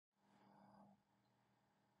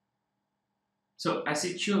So as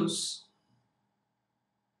you choose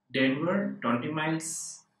Denver 20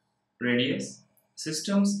 miles radius,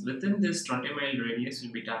 systems within this 20-mile radius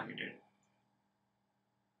will be targeted.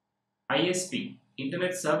 ISP,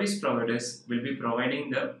 Internet Service Providers, will be providing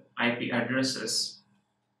the IP addresses,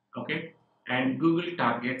 okay, and Google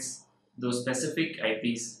targets those specific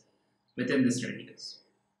IPs within this radius.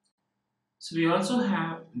 So we also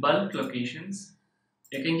have bulk locations.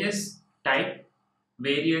 You can just type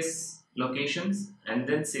various locations and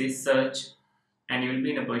then say search, and you will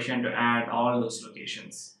be in a position to add all those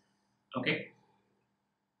locations. Okay,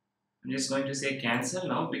 I'm just going to say cancel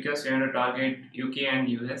now because we want to target UK and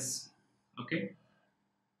US. Okay,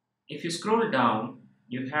 if you scroll down,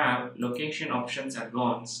 you have location options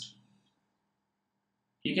advanced.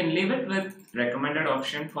 You can leave it with recommended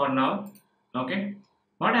option for now. Okay,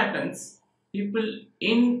 what happens? People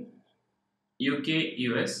in UK,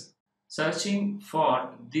 US searching for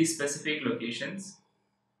these specific locations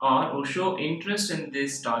or who show interest in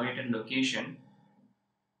this targeted location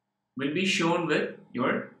will be shown with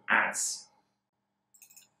your ads.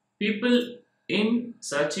 People in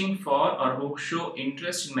searching for or who show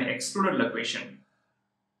interest in my excluded location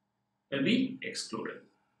will be excluded.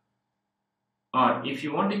 Or if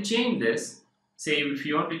you want to change this, say if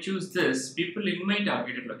you want to choose this, people in my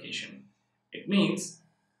targeted location, it means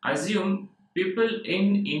assume people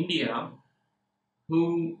in India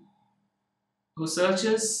who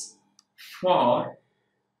searches for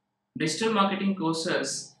digital marketing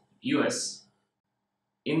courses US.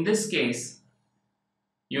 In this case,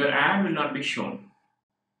 your ad will not be shown.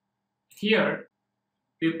 Here,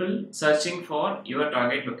 people searching for your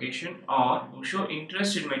target location or who show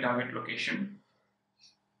interest in my target location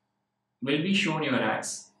will be shown your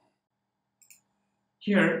ads.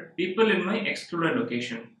 Here, people in my excluded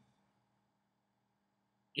location.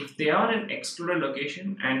 If they are in excluded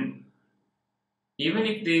location and even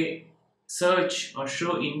if they search or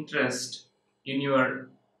show interest in your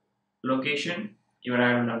location, your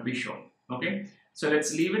ad will not be shown. Okay, so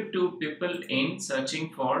let's leave it to people in searching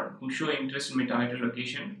for who show interest in my target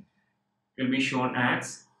location will be shown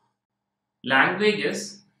ads.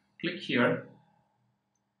 Languages, click here.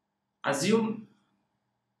 Assume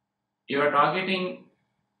you are targeting,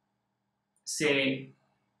 say,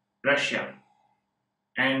 Russia,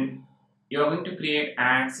 and you are going to create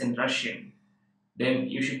ads in Russian. Then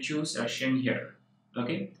you should choose Russian here.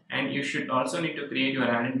 Okay, and you should also need to create your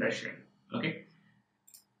ad in Russian. Okay,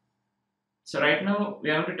 so right now we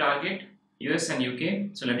are going to target US and UK,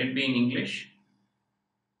 so let it be in English.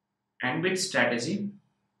 And bid strategy.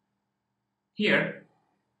 Here,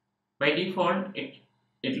 by default, it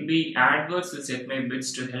will be AdWords will set my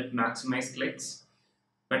bids to help maximize clicks,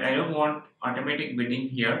 but I don't want automatic bidding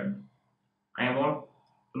here. I want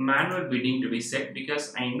manual bidding to be set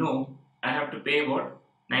because I know I have to pay about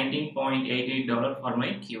 $19.88 for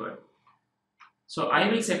my keyword. So I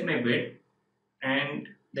will set my bid, and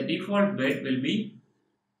the default bid will be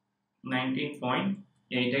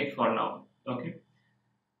 19.88 for now. Okay,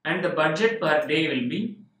 and the budget per day will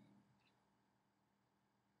be,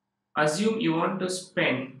 assume you want to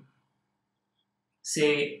spend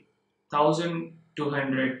say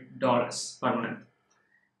 $1,200 per month.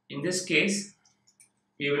 In this case,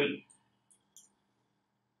 we will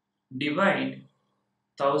divide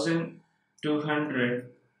 1,200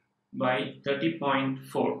 by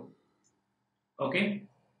 30.4, okay,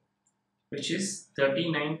 which is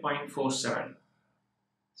 39.47.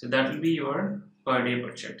 So that will be your per day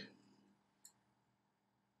budget.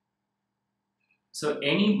 So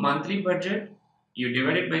any monthly budget, you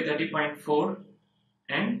divide it by 30.4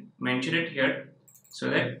 and mention it here so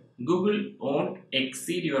that Google won't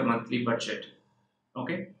exceed your monthly budget.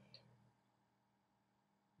 Okay.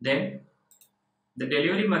 Then the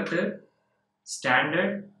delivery method,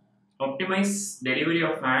 standard, optimize delivery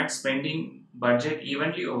of ads spending budget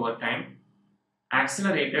evenly over time.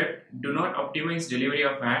 Accelerated, do not optimize delivery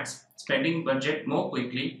of ads spending budget more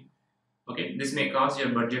quickly. Okay, this may cause your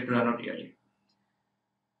budget to run out early.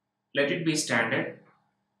 Let it be standard.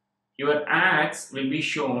 Your ads will be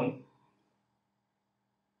shown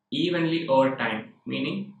evenly over time,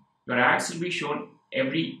 meaning your ads will be shown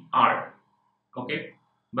every hour. Okay,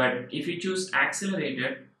 but if you choose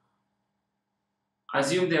accelerated,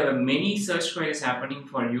 assume there are many search queries happening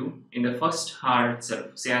for you in the first hour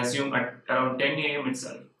itself. Say assume at around 10 a.m.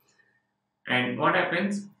 itself. And what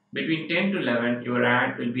happens? Between 10 to 11, your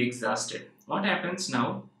ad will be exhausted. What happens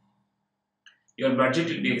now? Your budget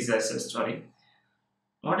will be exhausted, sorry.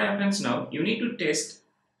 What happens now? You need to test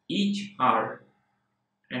each hour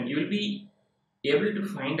and you will be able to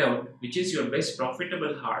find out which is your best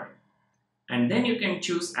profitable hour. and then you can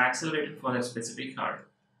choose accelerated for that specific card.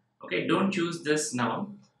 Okay, don't choose this now,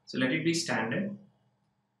 so let it be standard.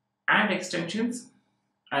 And extensions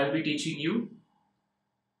I'll be teaching you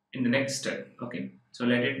in the next step. Okay, so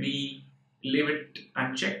let it be, leave it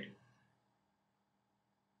unchecked,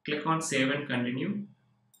 click on save and continue.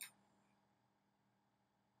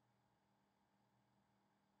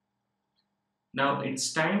 Now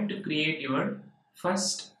it's time to create your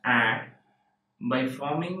first ad by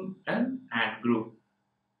forming an ad group.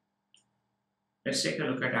 Let's take a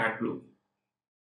look at ad group.